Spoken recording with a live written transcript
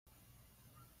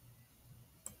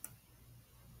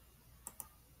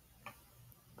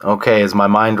Okay, is my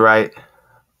mind right?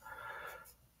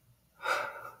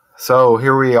 So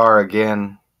here we are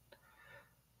again.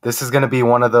 This is going to be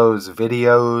one of those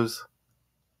videos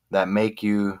that make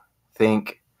you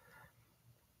think.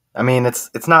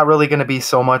 It's not really going to be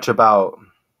so much about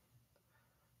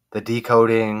the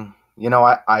decoding.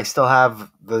 I still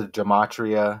have the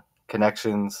gematria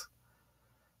connections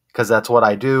because that's what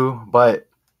I do. But,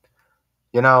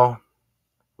 you know,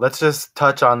 let's just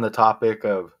touch on the topic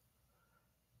of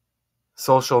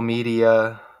social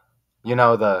media,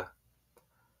 the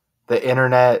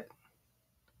internet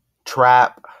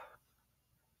trap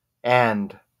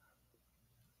and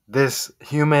this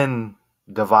human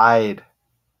divide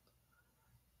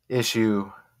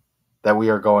issue that we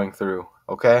are going through,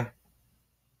 okay?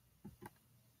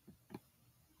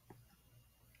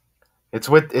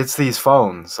 It's these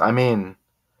phones.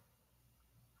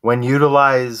 When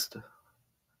utilized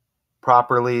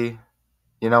properly,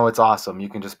 it's awesome. You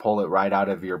can just pull it right out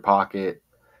of your pocket.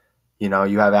 You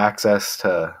have access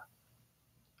to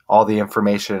all the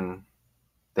information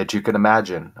that you can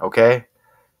imagine, okay?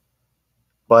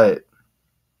 But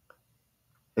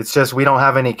it's just we don't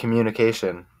have any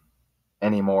communication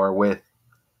anymore with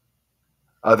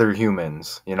other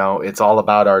humans. It's all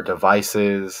about our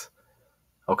devices,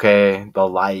 okay? The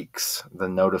likes, the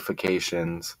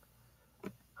notifications,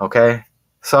 okay?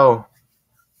 So,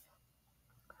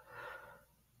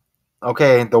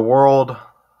 okay, the World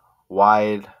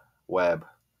Wide Web.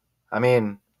 I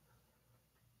mean,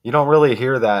 you don't really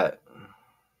hear that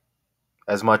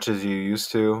as much as you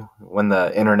used to when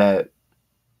the internet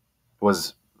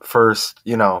was first,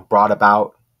 brought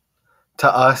about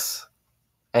to us,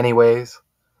 anyways.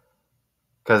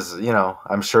 Because,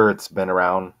 I'm sure it's been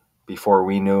around before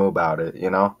we knew about it.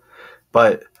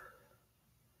 But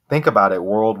think about it,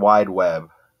 World Wide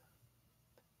Web.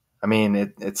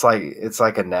 It's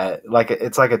like a net,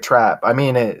 it's like a trap.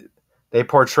 They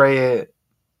portray it,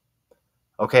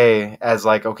 okay, as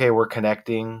like, okay, we're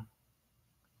connecting,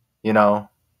 you know,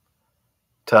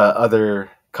 to other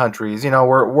countries.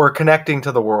 We're connecting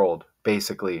to the world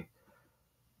basically.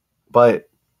 But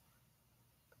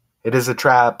it is a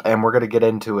trap and we're going to get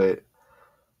into it.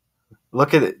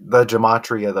 Look at the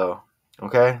gematria though,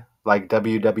 okay? Like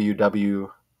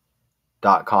www.com,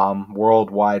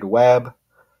 World Wide Web,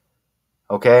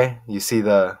 okay? You see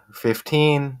the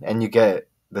 15 and you get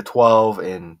the 12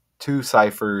 in two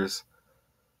ciphers,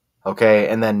 okay?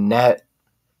 And then net,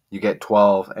 you get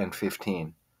 12 and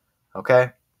 15,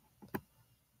 okay?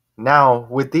 Now,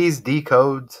 with these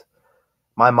decodes,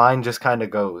 my mind just kind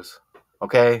of goes,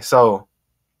 okay? So,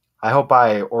 I hope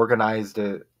I organized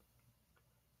it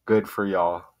good for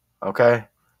y'all, okay?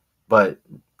 But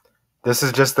this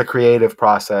is just the creative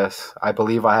process. I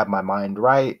believe I have my mind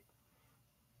right,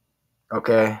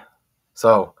 okay?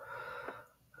 So,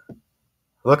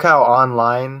 look how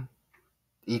online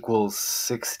equals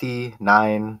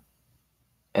 69,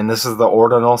 and this is the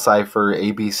ordinal cipher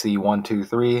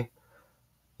ABC123,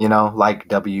 like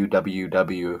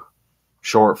www,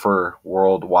 short for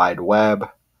World Wide Web,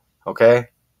 okay?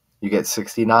 You get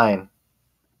 69.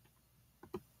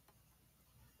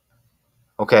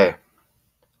 Okay.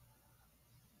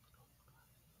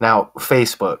 Now,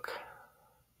 Facebook,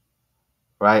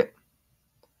 right?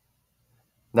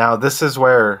 Now, this is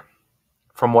where,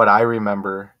 from what I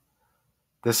remember,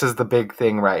 this is the big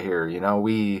thing right here.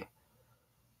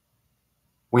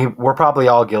 We're probably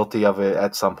all guilty of it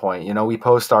at some point. We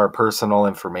post our personal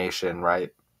information,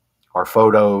 right? Our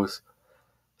photos.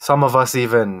 Some of us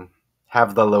even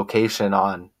have the location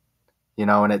on,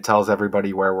 and it tells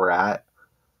everybody where we're at.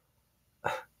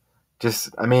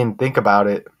 Think about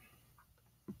it.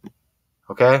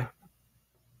 Okay?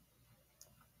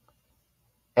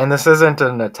 And this isn't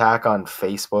an attack on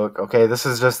Facebook, okay? This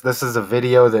is a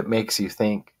video that makes you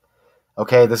think.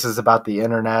 Okay, this is about the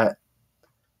internet,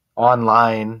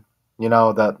 online,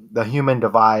 the human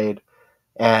divide,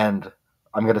 and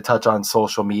I'm going to touch on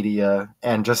social media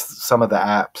and just some of the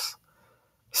apps.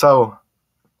 So,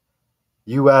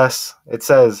 US, it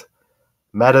says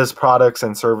Meta's products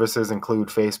and services include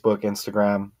Facebook,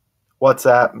 Instagram,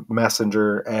 WhatsApp,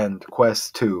 Messenger, and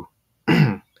Quest 2.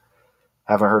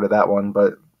 Haven't heard of that one,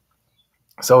 but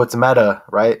so it's Meta,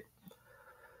 right?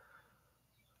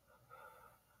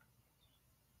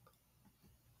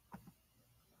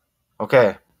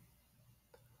 Okay.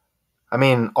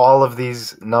 All of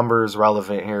these numbers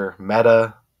relevant here.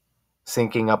 Meta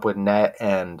syncing up with net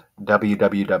and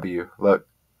www. Look,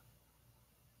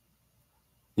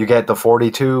 you get the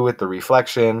 42 with the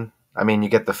reflection. You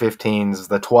get the 15s,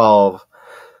 the 12.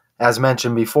 As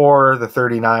mentioned before, the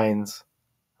 39s.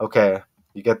 Okay,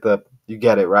 you get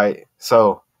it, right?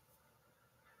 So,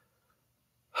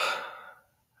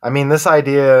 I mean, this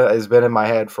idea has been in my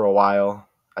head for a while.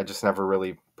 I just never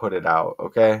really put it out,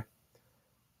 okay?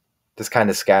 Just kind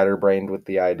of scatterbrained with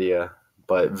the idea.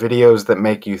 But videos that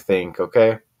make you think,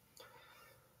 okay?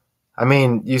 I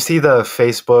mean, you see the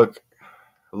Facebook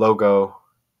logo,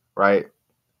 right?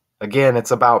 Again,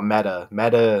 it's about Meta.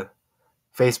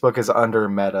 Facebook is under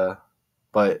Meta.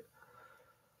 But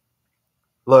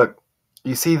look,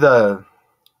 you see the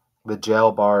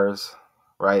jail bars,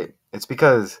 right? It's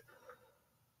because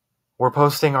we're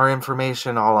posting our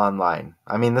information all online.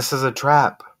 I mean, this is a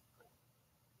trap,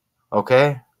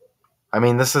 okay? I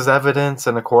mean, this is evidence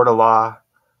in a court of law.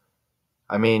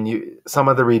 I mean, some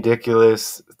of the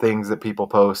ridiculous things that people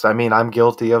post. I mean, I'm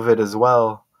guilty of it as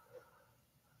well.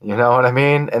 You know what I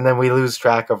mean? And then we lose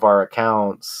track of our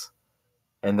accounts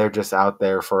and they're just out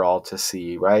there for all to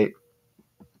see, right?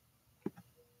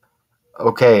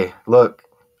 Okay, look.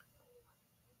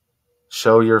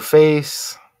 Show your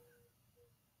face,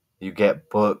 you get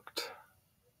booked,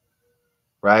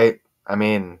 right? I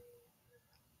mean,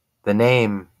 the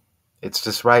name, it's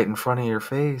just right in front of your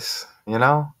face, you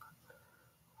know?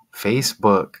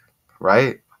 Facebook,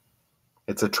 right?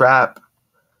 It's a trap.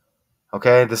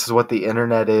 Okay, this is what the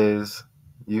internet is.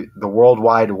 The World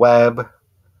Wide Web.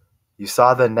 You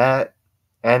saw the net.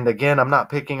 And again, I'm not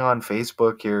picking on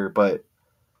Facebook here, but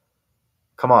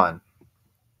come on.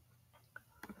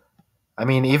 I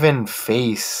mean, even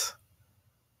Face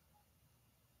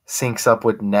syncs up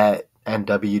with net and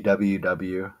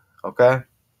www. Okay?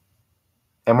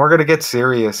 And we're going to get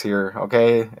serious here,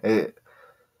 okay?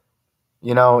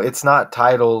 It's not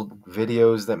titled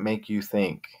videos that make you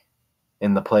think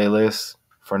in the playlist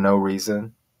for no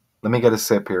reason. Let me get a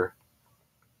sip here.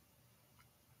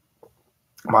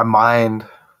 My mind,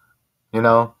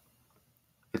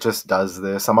 it just does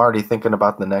this. I'm already thinking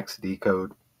about the next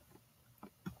decode.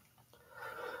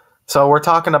 So we're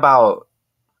talking about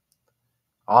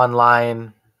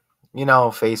online,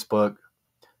 Facebook.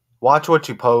 Watch what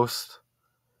you post.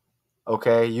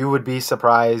 Okay, you would be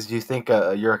surprised. You think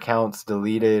your account's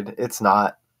deleted. It's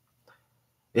not.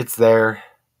 It's there.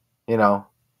 You're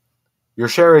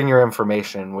sharing your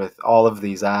information with all of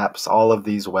these apps, all of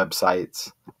these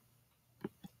websites.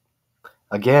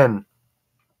 Again,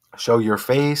 show your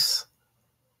face.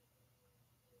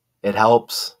 It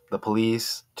helps the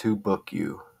police to book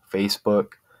you.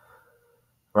 Facebook,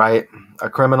 right? A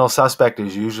criminal suspect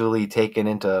is usually taken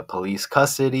into police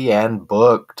custody and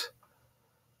booked,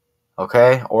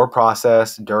 okay? Or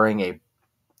processed during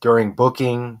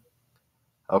booking,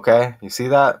 okay? You see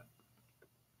that?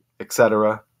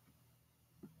 Etc.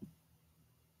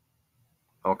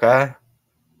 Okay?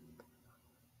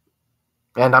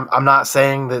 And I'm not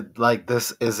saying that like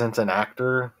this isn't an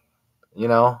actor,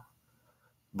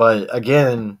 but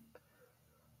again,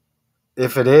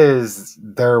 if it is,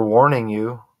 they're warning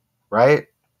you, right?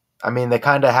 I mean, they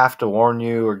kind of have to warn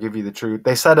you or give you the truth.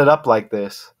 They set it up like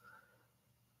this,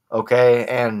 okay?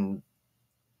 And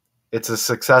it's a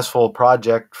successful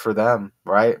project for them,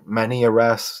 right? Many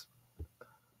arrests,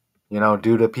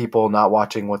 due to people not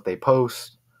watching what they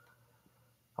post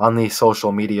on these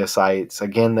social media sites.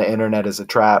 Again, the internet is a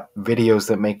trap. Videos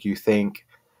that make you think.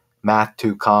 Math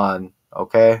to con,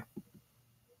 okay?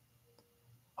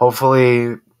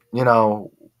 Hopefully,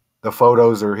 the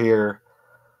photos are here.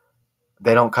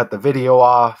 They don't cut the video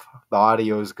off. The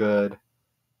audio is good,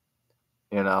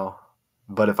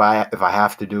 But if I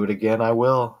have to do it again, I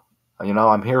will.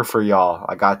 I'm here for y'all.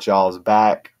 I got y'all's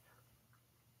back.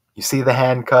 You see the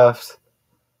handcuffs,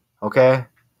 okay?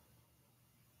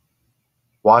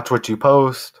 Watch what you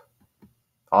post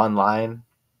online.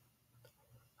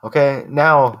 Okay,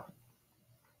 now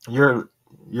you're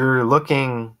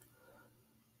looking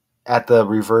at the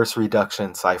reverse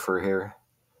reduction cipher here.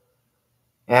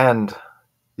 And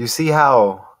you see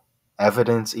how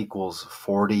evidence equals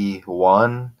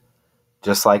 41,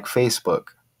 just like Facebook.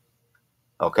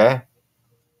 Okay?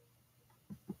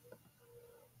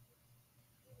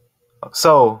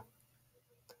 So,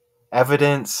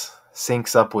 evidence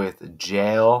syncs up with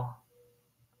jail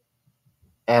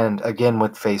and again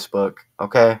with Facebook,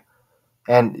 okay?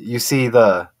 And you see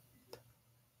the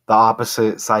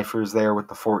opposite ciphers there with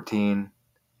the 14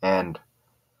 and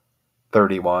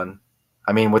 31.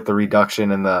 I mean, with the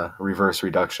reduction and the reverse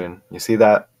reduction. You see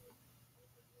that?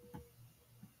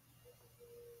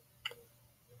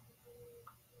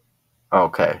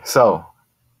 Okay, so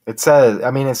it says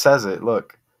it.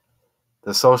 Look,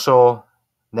 the social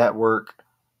network,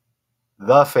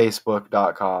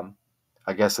 thefacebook.com,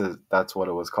 I guess that's what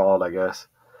it was called, I guess,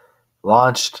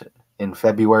 launched in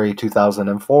February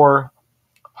 2004.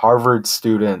 Harvard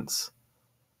students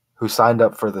who signed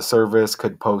up for the service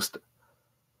could post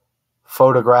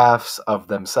photographs of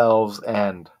themselves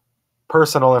and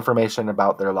personal information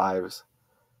about their lives,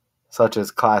 such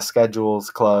as class schedules,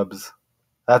 clubs.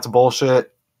 That's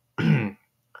bullshit. You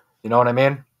know what I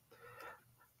mean?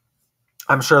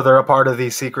 I'm sure they're a part of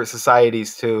these secret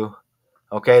societies too.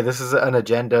 Okay, this is an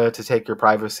agenda to take your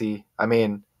privacy. I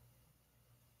mean,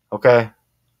 okay,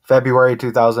 February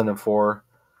 2004.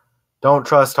 Don't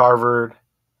trust Harvard.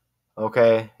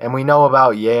 Okay, and we know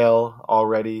about Yale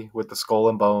already with the Skull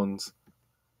and Bones.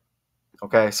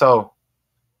 Okay, so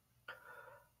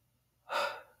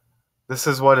this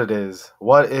is what it is.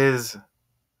 What is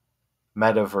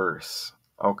metaverse?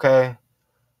 Okay,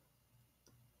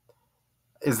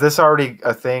 is this already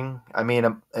a thing? I mean,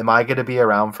 am I going to be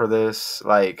around for this?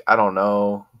 Like, I don't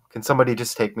know. Can somebody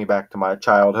just take me back to my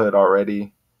childhood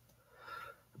already?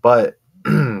 But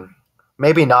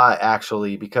maybe not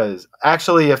actually, because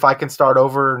actually, if I can start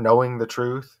over knowing the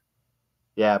truth,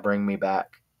 yeah, bring me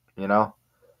back, you know?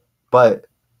 But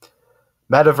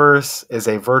metaverse is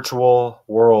a virtual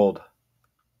world,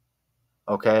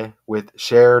 okay, with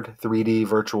shared 3D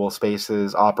virtual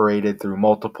spaces operated through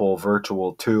multiple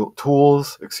virtual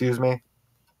tools,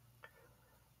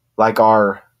 like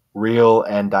our real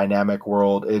and dynamic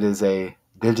world. It is a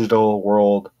digital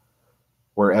world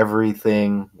where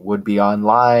everything would be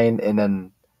online in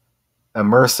an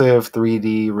immersive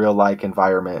 3D real like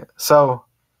environment. So,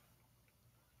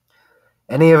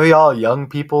 any of y'all young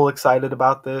people excited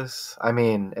about this? I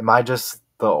mean, am I just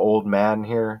the old man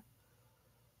here?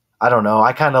 I don't know.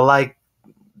 I kind of like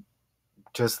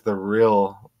just the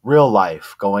real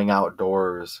life, going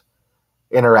outdoors,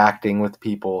 interacting with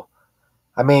people.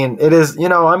 I mean, it is,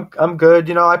 I'm good,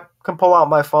 I can pull out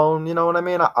my phone, you know what I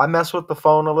mean? I mess with the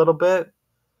phone a little bit,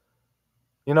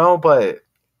 but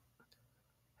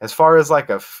as far as like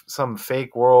some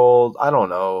fake world, I don't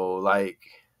know, like,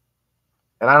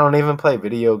 and I don't even play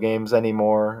video games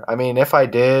anymore. I mean, if I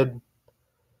did,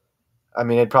 I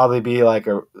mean, it'd probably be like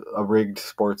a rigged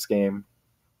sports game,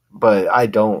 but I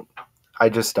don't. I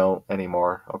just don't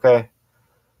anymore. Okay.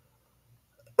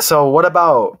 So, what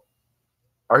about,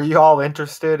 are you all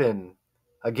interested in,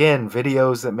 again,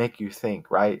 videos that make you think,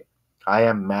 right? I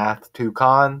am Math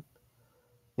 2Con.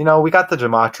 We got the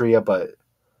gematria, but,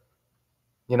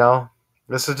 you know,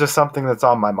 this is just something that's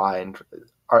on my mind.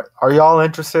 Are y'all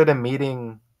interested in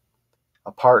meeting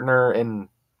a partner in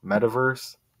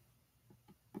metaverse?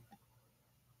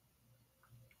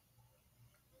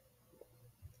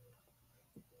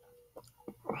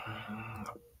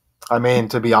 I mean,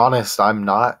 to be honest, I'm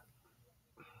not.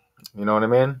 You know what I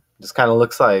mean? Just kind of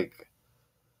looks like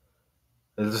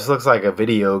it just looks like a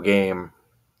video game.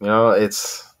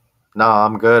 It's nah,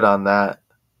 I'm good on that.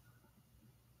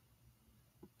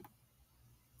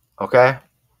 Okay?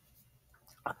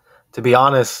 To be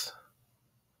honest,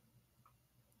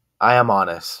 I am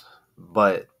honest.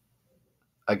 But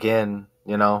again,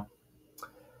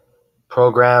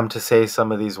 programmed to say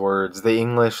some of these words, the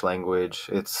English language,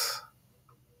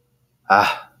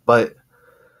 but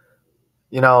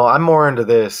I'm more into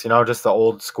this, just the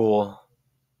old school.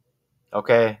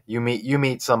 Okay? You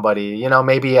meet somebody,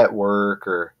 maybe at work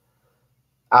or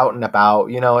out and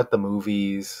about, at the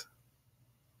movies,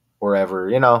 wherever,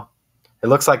 It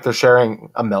looks like they're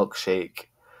sharing a milkshake.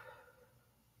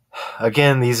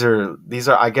 Again, these are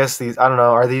I guess these I don't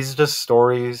know, are these just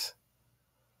stories?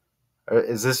 Or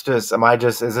is this just am I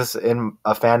just is this in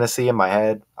a fantasy in my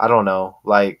head? I don't know.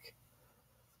 Like,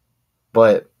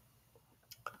 but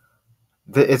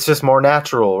it's just more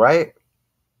natural, right?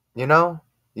 You know?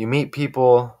 You meet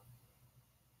people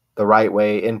the right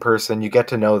way in person, you get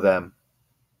to know them.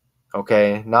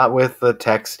 Okay? Not with the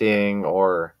texting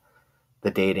or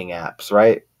the dating apps,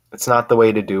 right? It's not the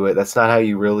way to do it. That's not how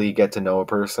you really get to know a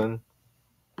person.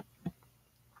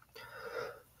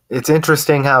 It's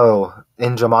interesting how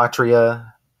in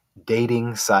Gematria,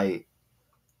 dating site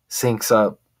syncs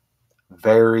up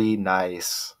very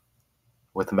nice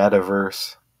with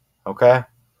metaverse. Okay?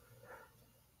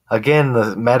 Again,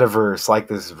 the metaverse, like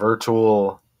this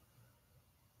virtual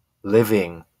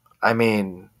living. I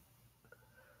mean,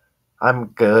 I'm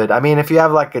good. I mean, if you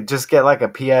have just get like a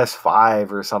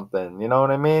PS5 or something, you know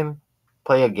what I mean?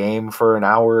 Play a game for an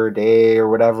hour a day or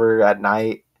whatever at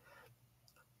night.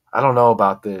 I don't know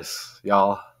about this,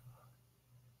 y'all.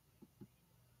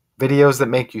 Videos that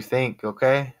make you think,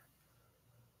 okay?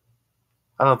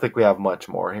 I don't think we have much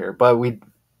more here, but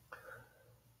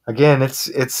again, it's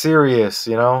serious,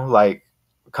 like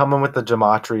coming with the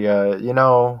gematria,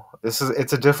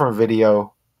 it's a different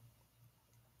video.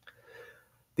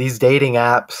 These dating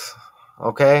apps,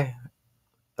 okay?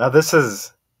 Now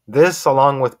this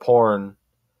along with porn,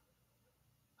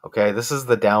 okay, this is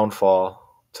the downfall.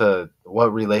 to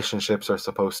what relationships are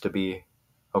supposed to be.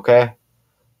 Okay?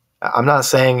 I'm not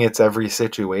saying it's every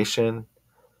situation,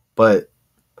 but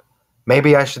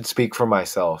maybe I should speak for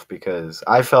myself because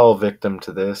I fell victim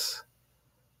to this.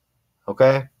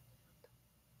 Okay?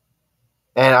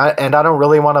 And I don't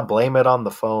really want to blame it on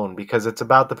the phone because it's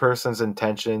about the person's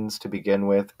intentions to begin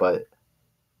with, but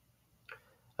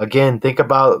again, think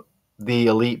about the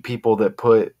elite people that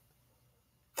put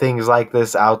things like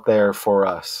this out there for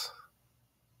us.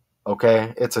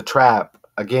 Okay? It's a trap.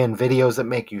 Again, videos that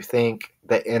make you think,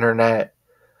 the internet,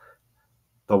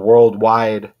 the world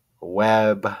wide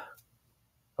web.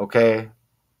 Okay?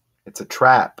 It's a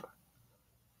trap.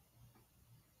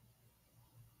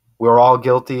 We're all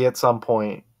guilty at some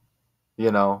point,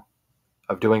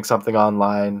 of doing something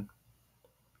online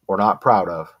we're not proud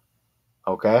of.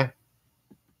 Okay?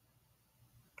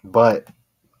 But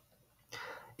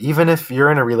even if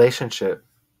you're in a relationship,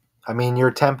 I mean,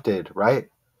 you're tempted, right?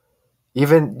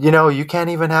 Even, you can't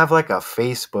even have like a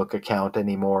Facebook account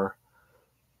anymore.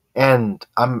 And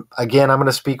I'm going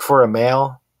to speak for a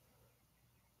male.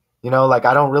 Like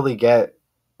I don't really get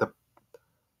the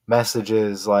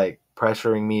messages like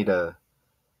pressuring me to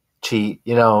cheat,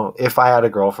 if I had a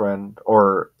girlfriend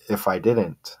or if I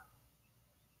didn't.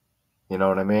 You know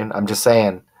what I mean? I'm just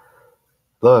saying,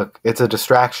 look, it's a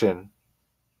distraction.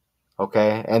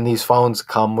 Okay? And these phones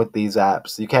come with these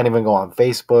apps. You can't even go on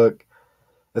Facebook.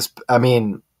 I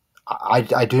mean,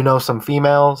 I do know some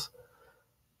females,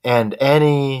 and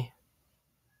any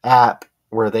app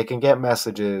where they can get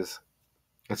messages,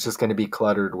 it's just going to be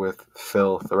cluttered with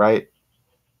filth, right?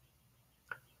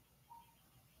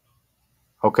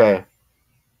 Okay.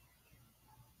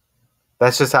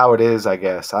 That's just how it is, I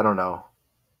guess. I don't know.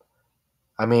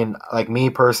 I mean, like me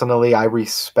personally, I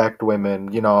respect women,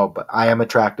 but I am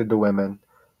attracted to women.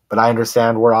 But I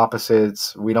understand we're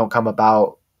opposites. We don't come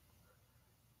about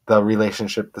the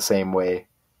relationship the same way,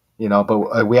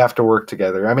 but we have to work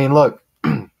together. I mean, look,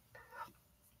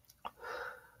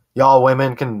 y'all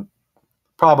women can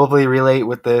probably relate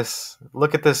with this.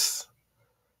 Look at this.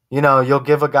 You'll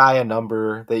give a guy a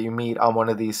number that you meet on one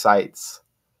of these sites,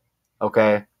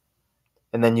 okay?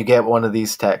 And then you get one of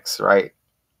these texts, right?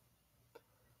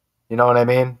 You know what I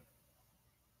mean?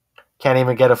 Can't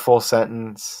even get a full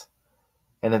sentence,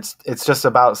 and it's just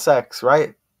about sex,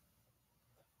 right?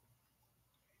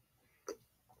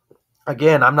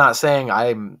 Again, I'm not saying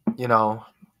I don't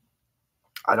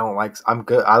like I'm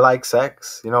good. I like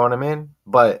sex, you know what I mean?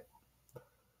 But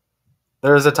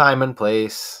there's a time and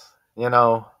place,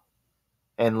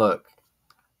 And look,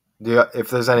 if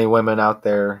there's any women out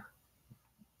there,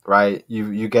 right?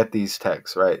 You get these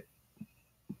texts, right?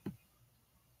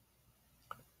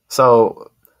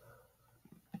 So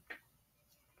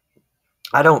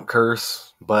I don't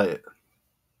curse, but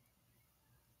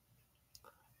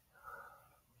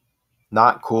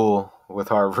not cool with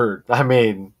Harvard. I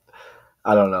mean,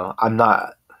 I don't know. I'm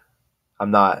not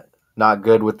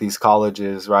good with these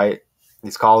colleges, right?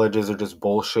 These colleges are just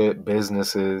bullshit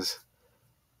businesses,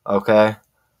 okay?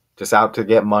 Just out to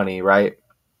get money, right?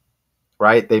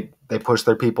 Right? They push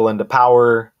their people into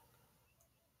power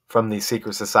from these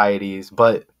secret societies,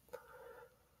 but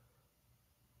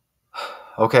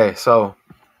okay, so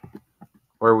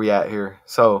where are we at here?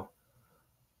 So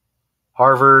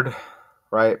Harvard,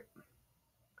 right?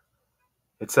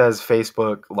 It says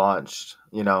Facebook launched,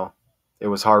 it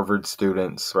was Harvard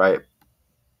students, right?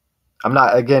 I'm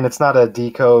not, again, it's not a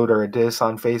decode or a diss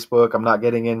on Facebook. I'm not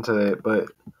getting into it, but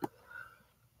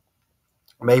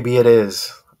maybe it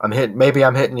is. Maybe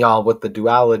I'm hitting y'all with the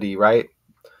duality, right?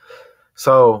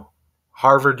 So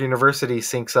Harvard University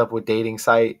syncs up with dating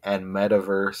site and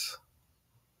metaverse.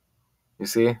 You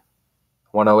see?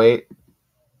 108.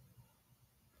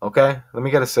 Okay, let me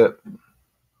get a sip.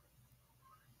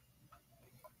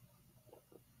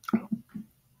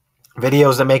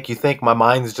 Videos that make you think. My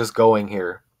mind's just going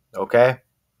here. Okay?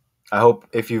 I hope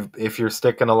if you're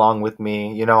sticking along with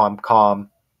me, I'm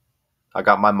calm. I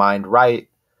got my mind right.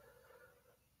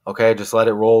 Okay, just let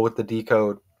it roll with the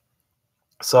decode.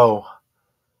 So,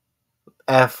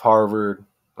 F Harvard,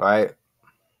 right?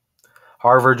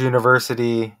 Harvard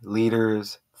University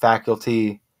leaders,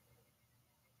 faculty,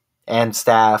 and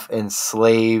staff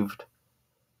enslaved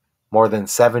more than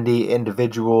 70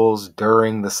 individuals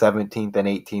during the 17th and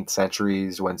 18th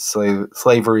centuries when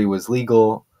slavery was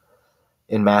legal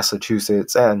in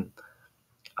Massachusetts. And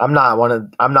I'm not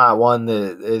one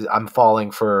that is I'm falling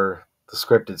for the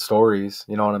scripted stories,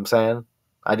 you know what I'm saying?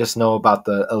 I just know about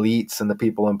the elites and the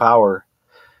people in power,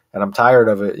 and I'm tired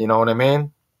of it, you know what I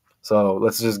mean? So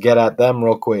let's just get at them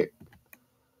real quick.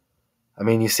 I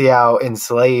mean, you see how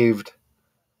enslaved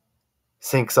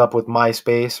syncs up with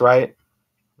MySpace, right?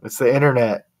 It's the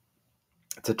internet.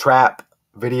 It's a trap.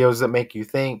 Videos that make you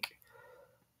think.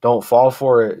 Don't fall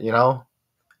for it, you know?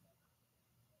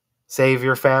 Save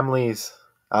your families.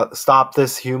 Stop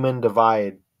this human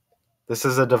divide. This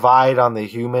is a divide on the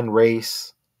human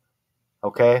race,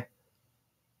 okay?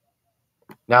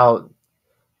 Now,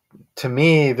 to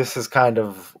me, this is kind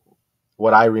of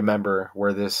what I remember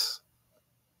where this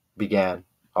began,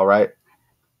 all right?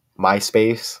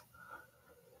 MySpace.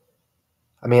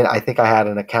 I mean, I think I had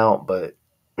an account, but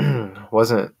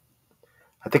wasn't.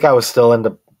 I think I was still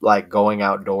into like going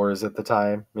outdoors at the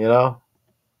time, you know?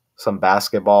 Some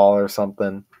basketball or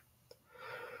something.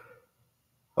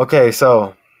 Okay,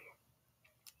 so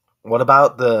what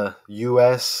about the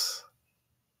USA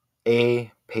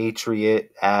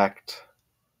Patriot Act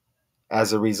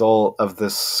as a result of the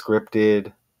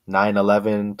scripted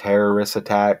 9/11 terrorist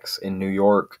attacks in New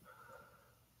York?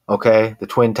 Okay, the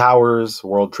Twin Towers,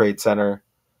 World Trade Center.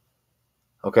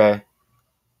 Okay,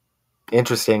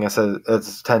 interesting. I said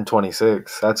it's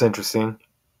 10/26. That's interesting.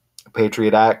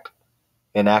 Patriot Act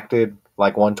enacted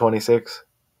like 1/26.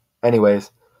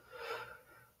 Anyways,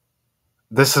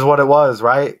 this is what it was,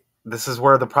 right? This is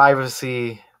where the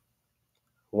privacy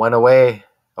went away.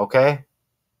 Okay,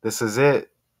 this is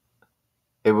it.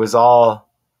 It was all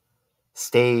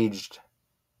staged.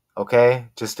 Okay,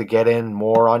 just to get in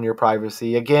more on your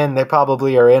privacy. Again, they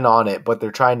probably are in on it, but they're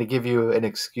trying to give you an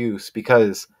excuse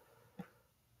because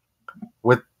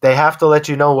they have to let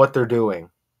you know what they're doing.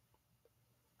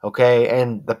 Okay,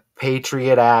 and the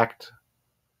Patriot Act,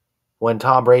 when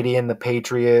Tom Brady and the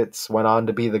Patriots went on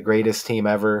to be the greatest team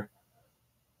ever.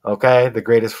 Okay, the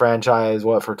greatest franchise,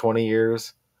 what, for 20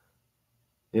 years?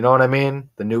 You know what I mean?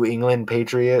 The New England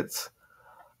Patriots.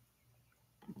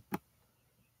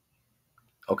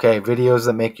 Okay, videos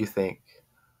that make you think.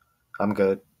 I'm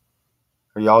good.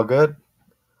 Are y'all good?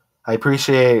 I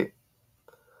appreciate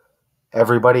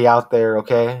everybody out there,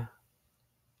 okay?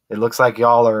 It looks like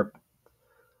y'all are,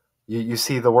 you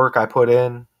see the work I put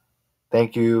in.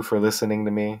 Thank you for listening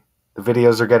to me. The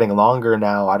videos are getting longer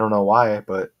now. I don't know why,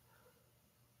 but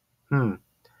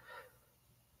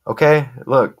okay,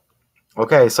 look.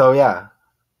 Okay, so yeah.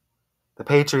 The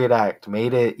Patriot Act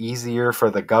made it easier for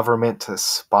the government to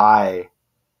spy.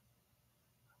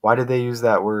 Why did they use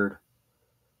that word?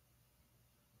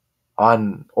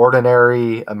 On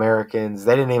ordinary Americans.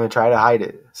 They didn't even try to hide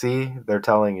it. See? They're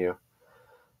telling you.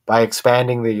 By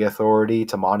expanding the authority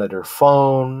to monitor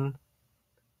phone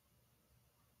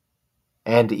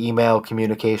and email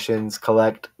communications,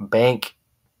 collect bank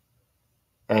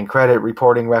and credit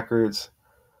reporting records.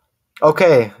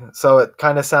 Okay, so it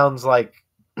kind of sounds like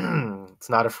it's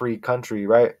not a free country,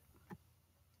 right?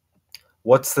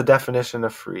 What's the definition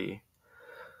of free?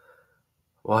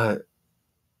 What?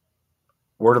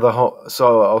 We're the home.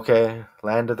 So okay,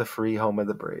 land of the free, home of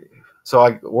the brave.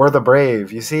 So we're the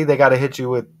brave. You see, they got to hit you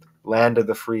with land of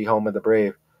the free, home of the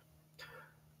brave.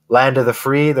 Land of the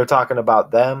free, they're talking about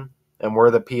them, and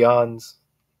we're the peons.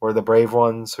 We're the brave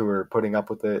ones who are putting up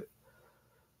with it.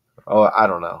 Oh, I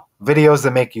don't know. Videos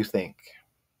that make you think.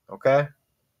 Okay.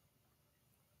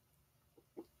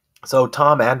 So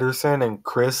Tom Anderson and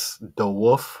Chris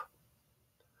DeWolf,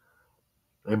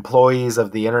 employees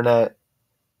of the internet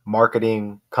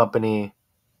marketing company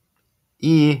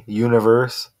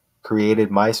eUniverse, created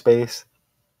MySpace.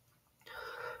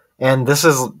 And this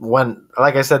is when,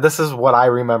 like I said, this is what I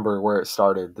remember where it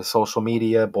started. The social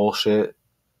media bullshit.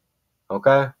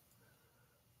 Okay?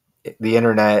 The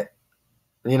internet,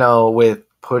 with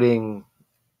putting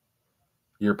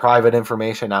your private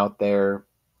information out there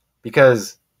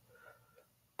because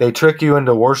they trick you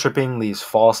into worshiping these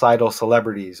false idol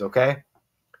celebrities, okay?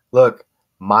 Look,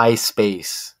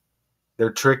 MySpace.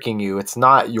 They're tricking you. It's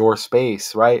not your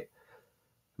space, right?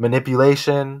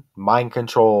 Manipulation, mind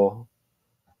control.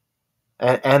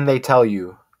 And they tell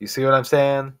you. You see what I'm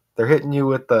saying? They're hitting you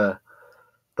with the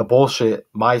bullshit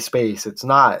MySpace. It's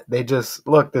not. They just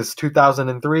look, this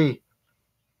 2003.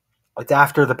 It's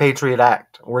after the Patriot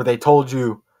Act where they told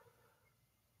you.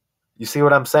 You see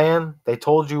what I'm saying? They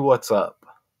told you what's up.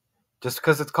 Just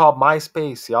because it's called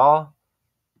MySpace, y'all.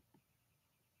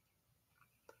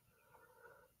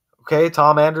 Okay,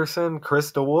 Tom Anderson,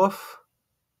 Chris DeWolf,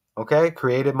 okay,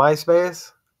 created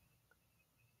MySpace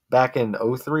back in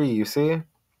 '03, you see?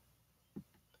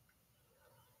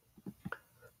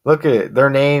 Look at it. Their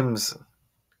names,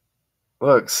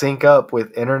 look, sync up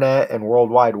with internet and World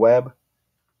Wide Web.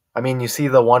 I mean, you see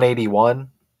the 181,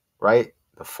 right?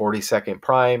 The 42nd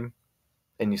prime,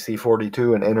 and you see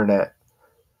 42 in internet.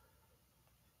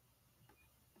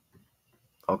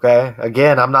 Okay?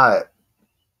 Again, I'm not,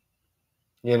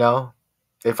 you know,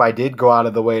 if I did go out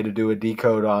of the way to do a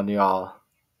decode on y'all,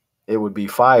 it would be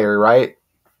fire, right?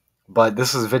 But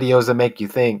this is videos that make you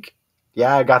think,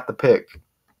 yeah, I got the pick.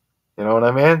 You know what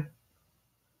I mean?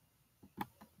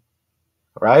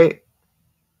 Right?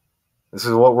 This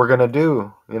is what we're going to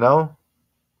do, you know?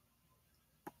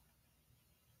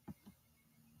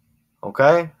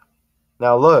 Okay?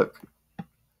 Now look.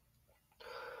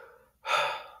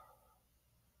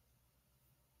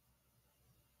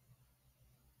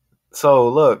 So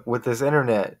look, with this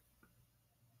internet,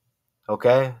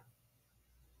 okay?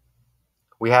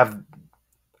 We have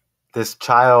this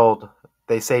child,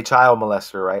 they say child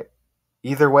molester, right?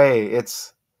 Either way,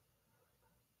 this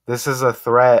is a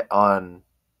threat on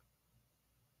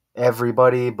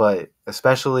everybody, but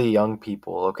especially young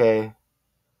people, okay?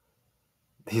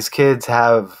 These kids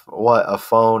have what, a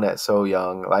phone at so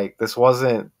young. Like this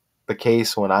wasn't the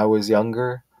case when I was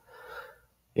younger.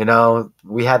 You know,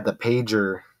 we had the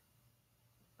pager.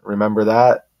 Remember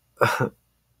that?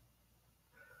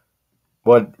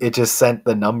 What, it just sent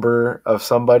the number of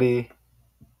somebody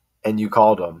and you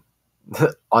called them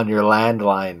on your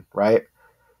landline, right?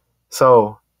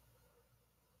 So,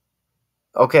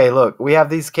 okay, look, we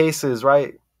have these cases,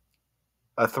 right?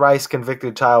 A thrice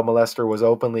convicted child molester was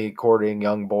openly courting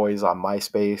young boys on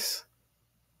MySpace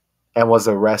and was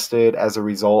arrested as a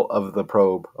result of the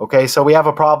probe. Okay, so we have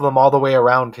a problem all the way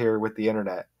around here with the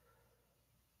internet.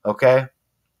 Okay,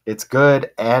 it's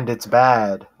good and it's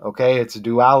bad. Okay, it's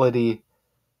duality.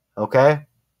 Okay,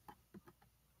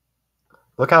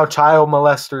 look how child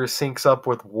molester syncs up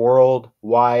with World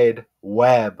Wide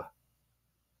Web.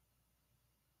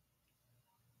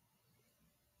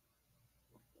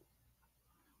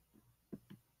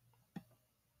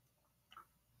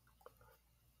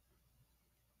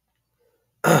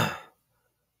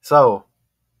 So,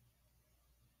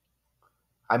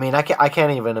 I mean, I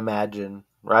can't even imagine,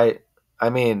 right? I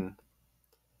mean,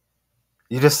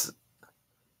 you just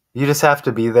you just have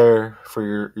to be there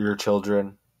for your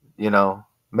children, you know.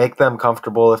 Make them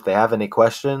comfortable if they have any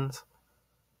questions,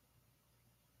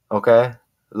 okay?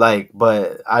 Like,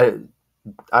 but I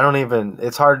don't even,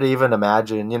 it's hard to even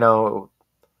imagine, you know,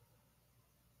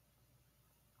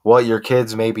 what your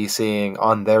kids may be seeing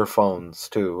on their phones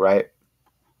too, right?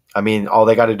 I mean, all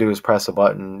they got to do is press a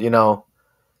button, you know.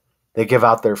 They give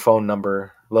out their phone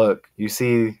number. Look, you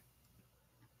see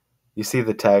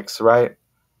the text, right?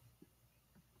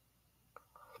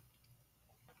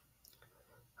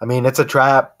 I mean, it's a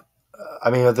trap. I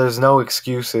mean, there's no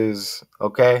excuses,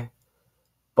 okay?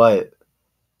 But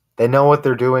they know what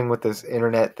they're doing with this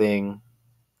internet thing,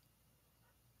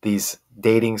 these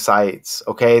dating sites,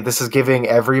 okay? This is giving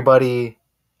everybody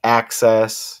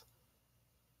access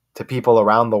to people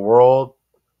around the world,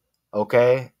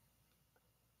 okay?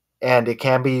 And it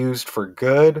can be used for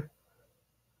good,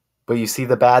 but you see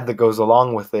the bad that goes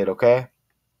along with it, okay?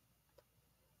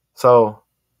 So,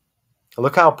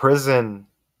 look how prison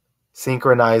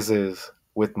synchronizes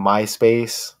with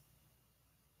MySpace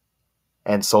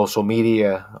and social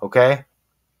media, okay?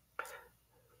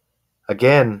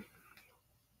 Again,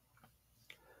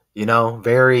 you know,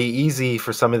 very easy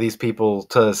for some of these people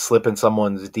to slip in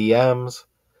someone's DMs.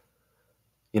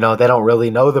 You know, they don't really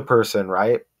know the person,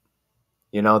 right?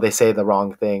 You know, they say the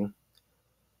wrong thing.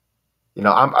 You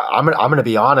know, I'm going to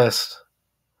be honest.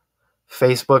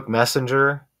 Facebook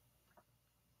Messenger,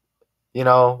 you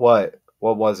know, what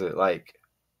was it? Like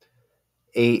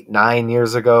 8, 9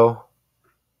 years ago,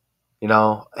 you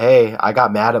know, hey, I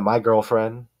got mad at my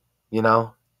girlfriend, you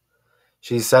know.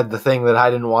 She said the thing that I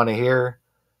didn't want to hear,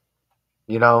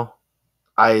 you know.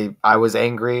 I was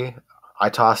angry. I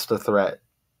tossed a threat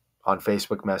on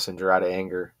Facebook Messenger out of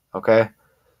anger, okay?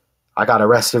 I got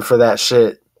arrested for that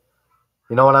shit.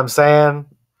 You know what I'm saying?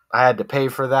 I had to pay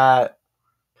for that.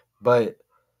 But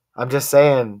I'm just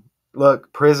saying,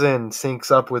 look, prison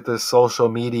syncs up with this social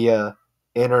media,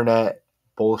 internet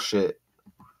bullshit,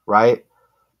 right?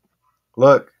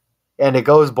 Look, and it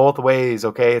goes both ways,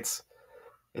 okay?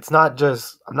 It's not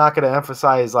just, I'm not going to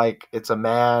emphasize like it's a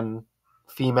man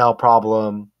female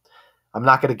problem. I'm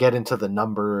not going to get into the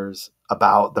numbers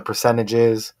about the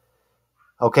percentages,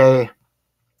 okay?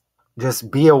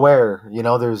 Just be aware, you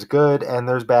know, there's good and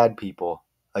there's bad people.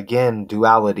 Again,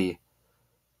 duality.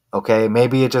 Okay,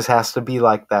 maybe it just has to be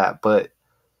like that, but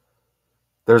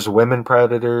there's women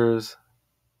predators,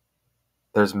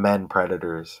 there's men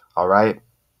predators, all right?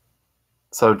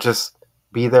 So just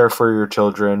be there for your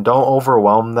children. Don't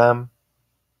overwhelm them.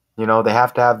 You know, they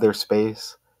have to have their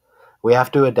space. We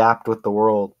have to adapt with the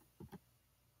world,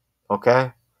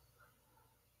 okay?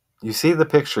 You see the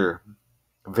picture,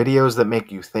 videos that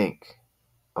make you think,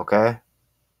 okay?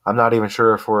 I'm not even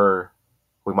sure if we're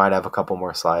We might have a couple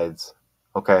more slides.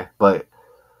 Okay, but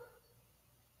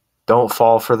don't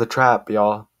fall for the trap,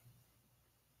 y'all.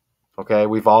 Okay,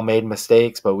 we've all made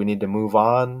mistakes, but we need to move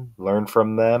on, learn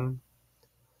from them.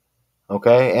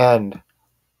 Okay, and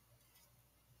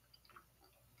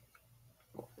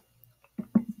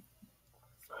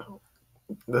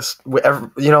this,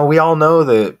 we all know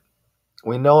that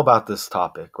we know about this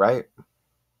topic, right?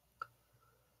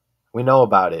 We know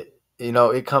about it.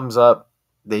 It comes up.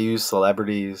 They use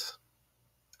celebrities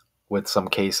with some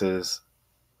cases.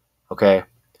 Okay,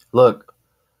 look,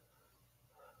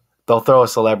 they'll throw a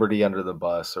celebrity under the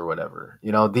bus or whatever.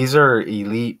 These are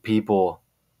elite people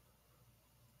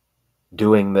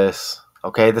doing this.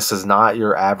 Okay, this is not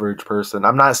your average person.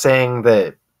 I'm not saying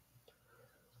that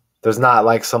there's not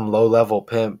like some low level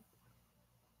pimp.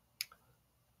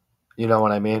 You know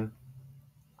what I mean?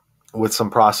 With some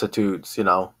prostitutes,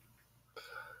 where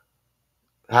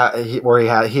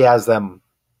he has them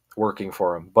working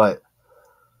for him. But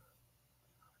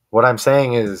what I'm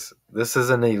saying is this is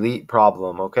an elite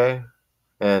problem, okay?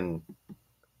 And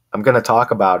I'm gonna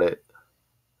talk about it,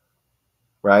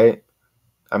 right?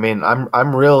 I mean,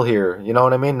 I'm real here. You know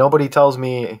what I mean? Nobody tells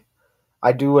me.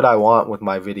 I do what I want with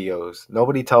my videos.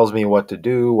 Nobody tells me what to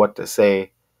do, what to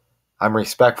say. I'm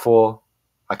respectful.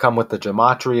 I come with the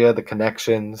gematria, the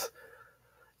connections.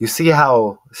 You see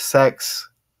how sex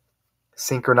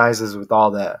synchronizes with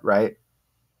all that, right?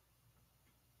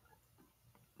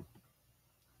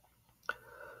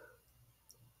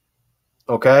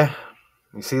 Okay?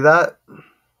 You see that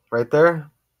right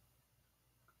there?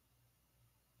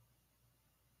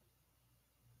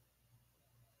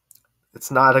 It's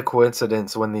not a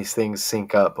coincidence when these things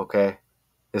sync up, okay?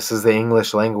 This is the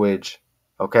English language,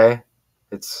 okay?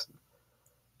 It's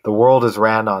the world is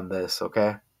ran on this,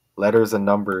 okay? Letters and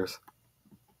numbers.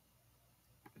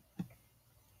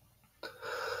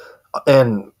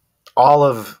 And all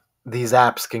of these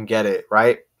apps can get it,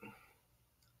 right?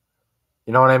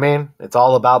 You know what I mean? It's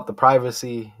all about the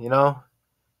privacy,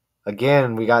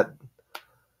 Again, we got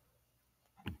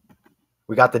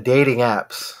the dating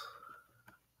apps,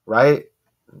 right?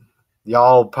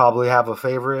 Y'all probably have a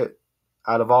favorite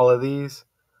out of all of these.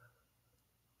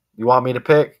 You want me to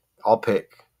pick? I'll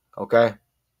pick. Okay?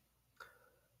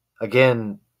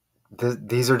 Again,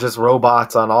 these are just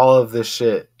robots on all of this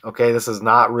shit. Okay? This is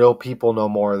not real people no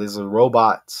more. These are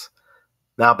robots.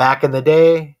 Now, back in the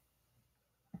day,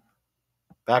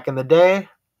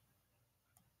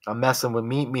 I'm messing with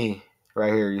Meet Me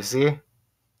right here. You see?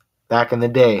 Back in the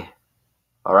day.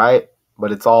 All right?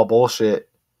 But it's all bullshit.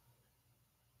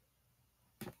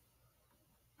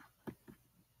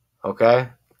 Okay?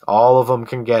 All of them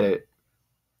can get it.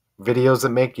 Videos that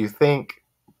make you think.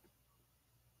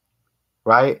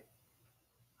 Right?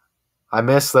 I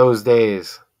miss those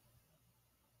days.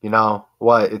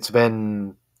 What? It's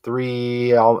been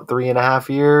 3.5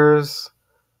 years,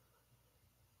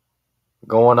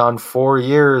 going on 4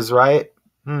 years, right?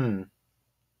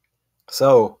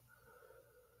 So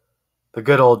the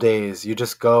good old days, you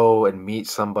just go and meet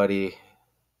somebody,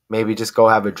 maybe just go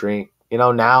have a drink.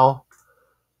 Now,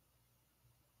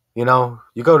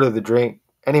 you go to the drink.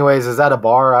 Anyways, is that a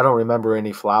bar? I don't remember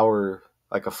any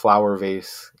like a flower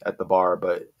vase at the bar,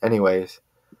 but anyways,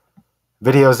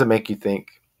 videos that make you think.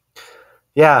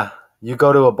 Yeah, you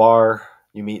go to a bar,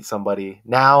 you meet somebody.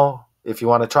 Now, if you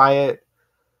want to try it,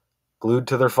 glued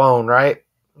to their phone, right?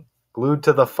 Glued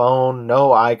to the phone,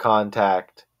 no eye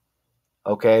contact.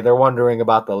 Okay, they're wondering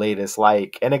about the latest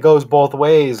like. And it goes both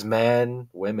ways, men,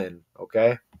 women,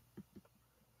 okay?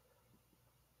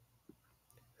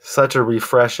 Such a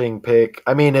refreshing pic.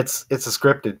 I mean, it's a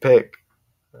scripted pic.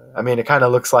 I mean, it kind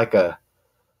of looks like a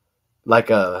like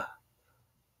a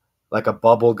like a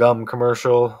bubble gum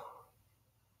commercial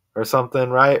or something,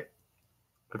 right?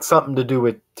 It's something to do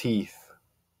with teeth,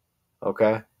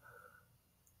 okay?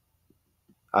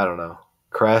 I don't know.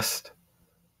 Crest.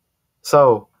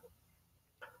 So,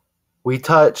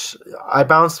 I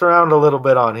bounced around a little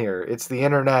bit on here. It's the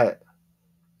internet.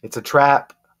 It's a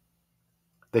trap.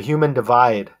 The human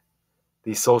divide.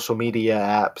 These social media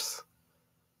apps.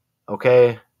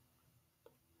 Okay?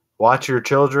 Watch your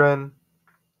children.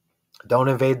 Don't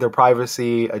invade their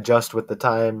privacy. Adjust with the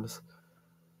times.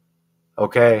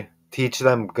 Okay? Teach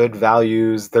them good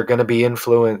values. They're going to be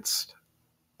influenced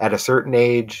at a certain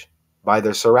age by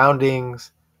their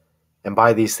surroundings and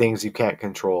by these things you can't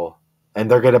control. And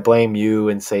they're going to blame you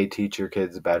and say, teach your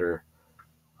kids better.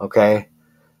 Okay?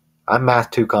 I'm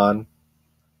Math Toucan.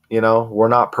 We're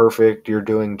not perfect. You're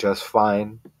doing just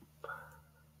fine.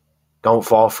 Don't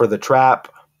fall for the trap.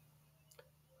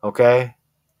 Okay?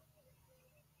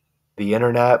 The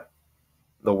internet,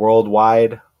 the World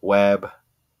Wide Web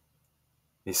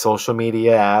these social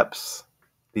media apps,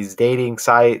 these dating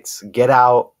sites. Get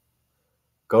out,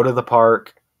 go to the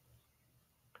park,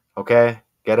 okay?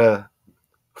 Get a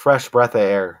fresh breath of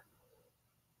air,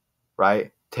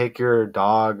 right? Take your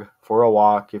dog for a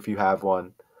walk if you have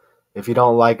one. If you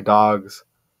don't like dogs,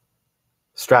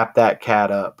 strap that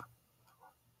cat up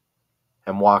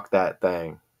and walk that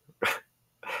thing.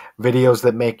 Videos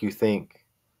that make you think.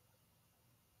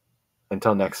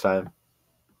 Until next time.